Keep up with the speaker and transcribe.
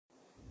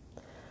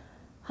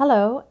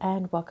Hello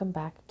and welcome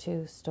back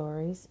to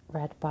Stories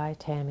Read by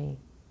Tammy.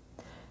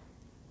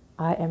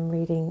 I am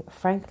reading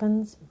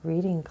Franklin's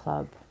Reading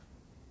Club.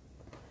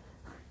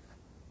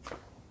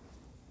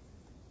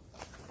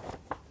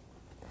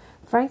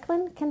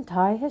 Franklin can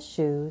tie his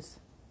shoes,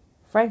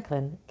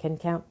 Franklin can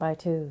count by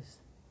twos,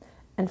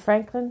 and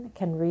Franklin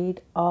can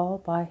read all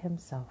by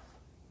himself.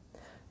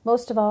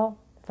 Most of all,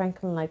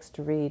 Franklin likes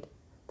to read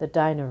the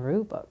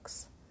Dinah-Roo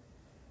books.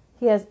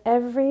 He has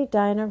every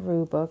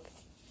Dinah-Roo book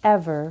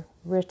ever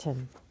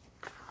written.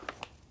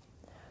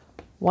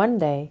 One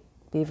day,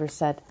 Beaver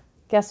said,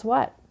 "Guess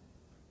what?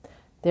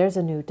 There's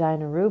a new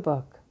Dinah-Roo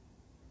book."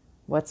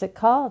 "What's it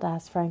called?"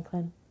 asked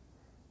Franklin.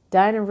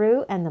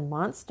 "Dinah-Roo and the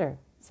Monster,"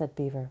 said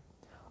Beaver.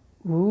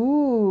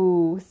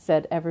 "Ooh,"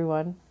 said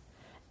everyone.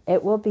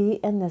 "It will be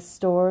in the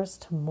stores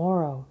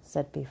tomorrow,"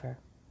 said Beaver.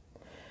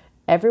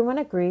 Everyone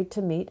agreed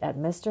to meet at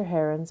Mr.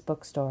 Heron's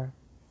bookstore.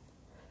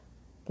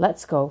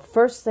 "Let's go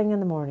first thing in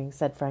the morning,"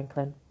 said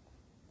Franklin.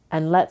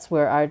 "And let's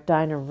wear our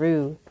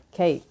Dinah-Roo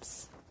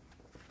capes."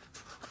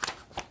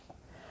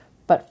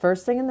 But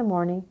first thing in the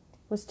morning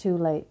was too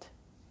late.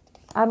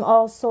 "I'm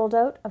all sold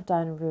out of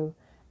Dinah-Roo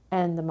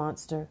and the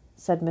Monster,"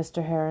 said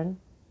Mr. Heron.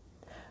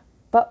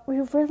 "But we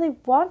really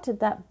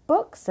wanted that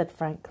book," said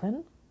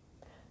Franklin.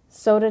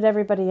 "So did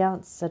everybody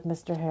else," said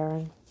Mr.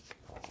 Heron.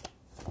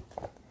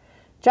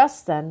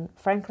 Just then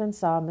Franklin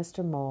saw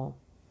Mr. Mole.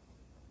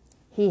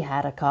 He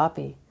had a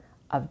copy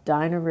of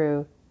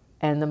Dinah-Roo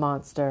and the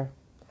Monster.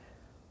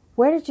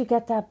 "Where did you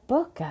get that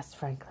book?" asked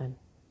Franklin.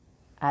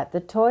 "At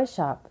the toy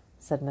shop,"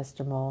 said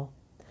Mr. Mole.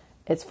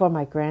 "It's for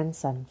my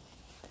grandson."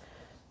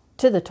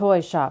 "To the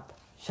toy shop!"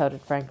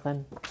 shouted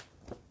Franklin.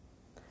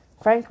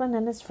 Franklin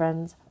and his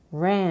friends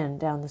ran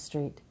down the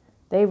street.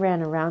 They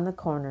ran around the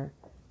corner.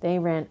 They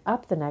ran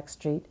up the next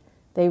street.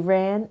 They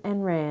ran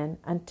and ran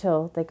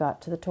until they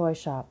got to the toy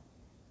shop.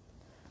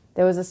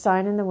 There was a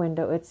sign in the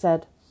window. It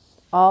said,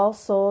 "All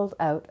sold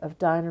out of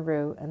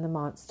Dinah-Roo and the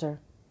Monster."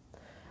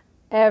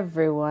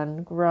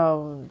 Everyone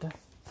groaned.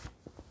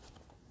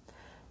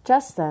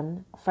 Just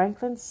then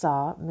Franklin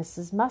saw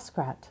Mrs.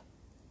 Muskrat.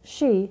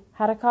 She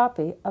had a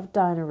copy of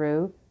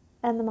Dinah-Roo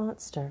and the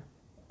Monster.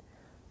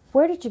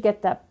 "Where did you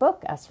get that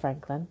book?" asked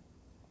Franklin.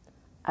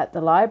 "At the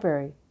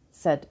library,"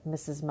 said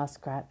Mrs.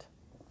 Muskrat.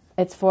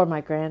 "It's for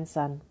my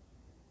grandson."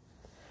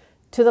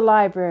 "To the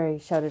library!"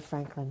 shouted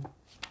Franklin.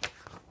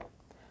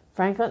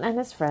 Franklin and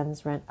his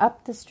friends ran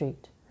up the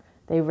street.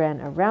 They ran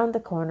around the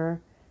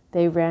corner.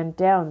 They ran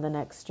down the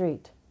next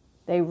street.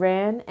 They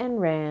ran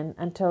and ran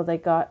until they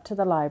got to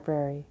the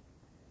library.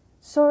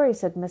 "Sorry,"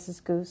 said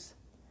Mrs. Goose.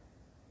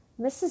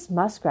 "Mrs.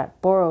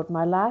 Muskrat borrowed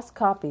my last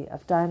copy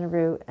of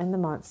Dinah-Roo and the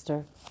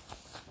Monster."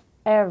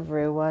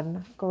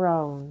 Everyone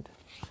groaned.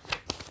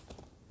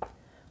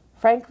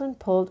 Franklin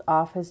pulled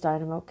off his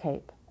dynamo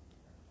cape.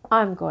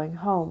 "I'm going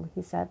home,"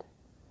 he said.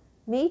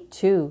 "Me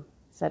too,"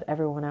 said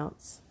everyone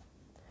else.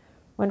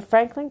 When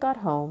Franklin got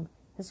home,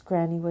 his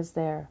granny was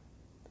there.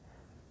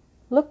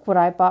 "Look what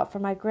I bought for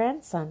my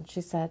grandson,"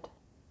 she said.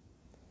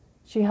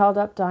 She held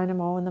up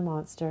Dynamo and the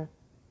Monster.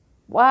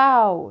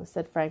 "Wow,"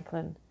 said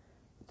Franklin.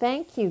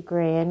 "Thank you,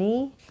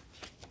 Granny."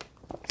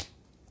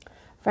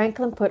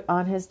 Franklin put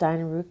on his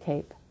Dinah-Roo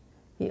cape.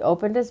 He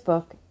opened his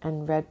book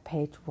and read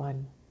page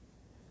 1.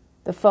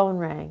 The phone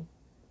rang.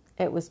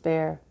 It was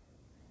Bear.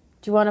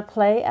 "Do you want to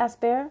play?"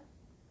 asked Bear.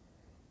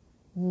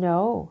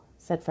 "No,"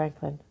 said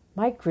Franklin.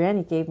 "My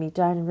granny gave me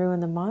Dinah-Roo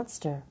and the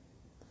Monster."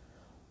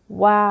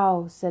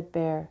 "Wow," said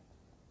Bear.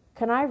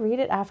 "Can I read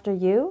it after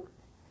you?"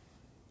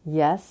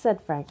 "Yes,"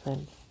 said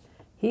Franklin.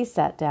 He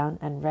sat down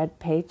and read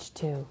page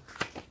 2.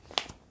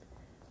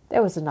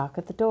 There was a knock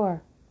at the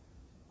door.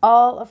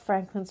 All of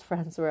Franklin's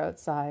friends were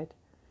outside.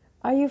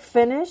 "Are you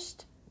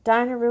finished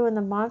Dinah-Roo and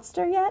the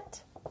Monster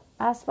yet?"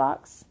 asked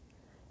Fox.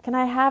 "Can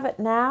I have it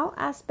now?"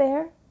 asked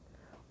Bear.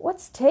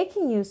 "What's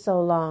taking you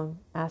so long?"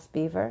 asked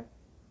Beaver.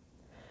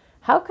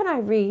 "How can I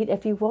read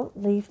if you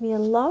won't leave me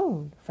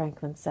alone?"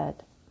 Franklin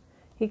said.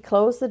 He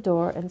closed the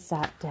door and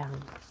sat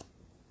down.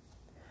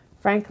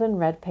 Franklin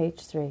read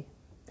page 3.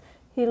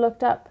 He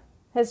looked up.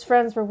 His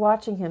friends were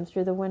watching him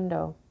through the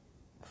window.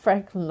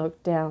 Franklin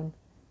looked down.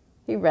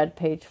 He read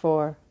page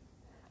 4.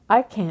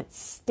 "I can't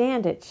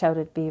stand it,"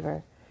 shouted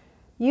Beaver.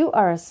 "You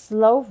are a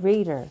slow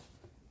reader."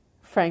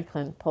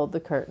 Franklin pulled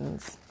the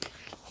curtains.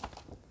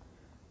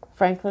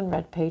 Franklin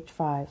read page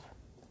 5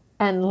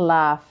 and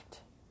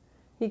laughed.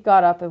 He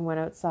got up and went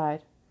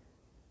outside.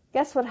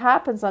 "Guess what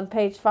happens on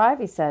page 5,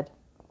 he said.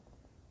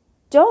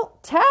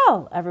 "Don't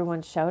tell!"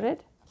 everyone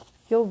shouted.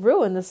 "You'll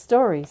ruin the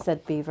story,"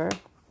 said Beaver.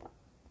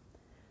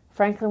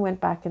 Franklin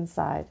went back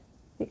inside.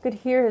 He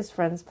could hear his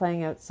friends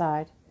playing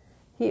outside.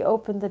 He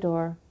opened the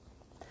door.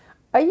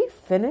 "Are you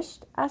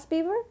finished?" asked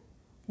Beaver.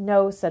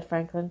 "No," said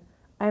Franklin.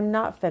 "I am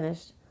not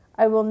finished.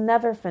 I will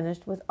never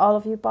finish with all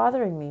of you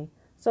bothering me.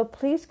 So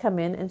please come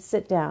in and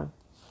sit down."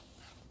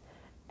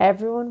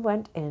 Everyone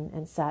went in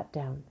and sat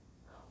down.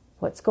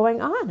 "What's going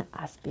on?"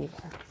 asked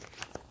Beaver.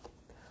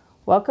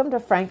 "Welcome to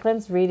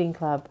Franklin's Reading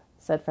Club,"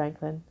 said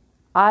Franklin.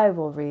 "I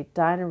will read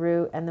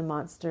Dinah-Roo and the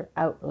Monster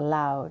out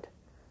loud.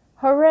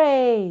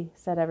 Hooray,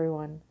 said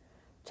everyone.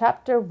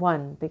 Chapter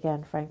 1,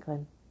 began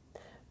Franklin.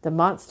 The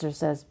monster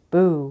says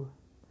boo.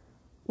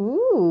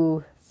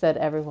 Ooh, said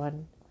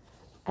everyone.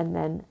 And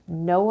then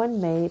no one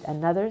made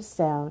another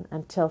sound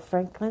until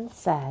Franklin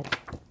said,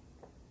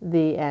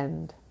 the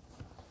end.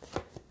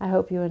 I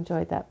hope you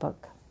enjoyed that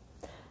book.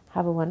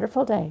 Have a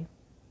wonderful day.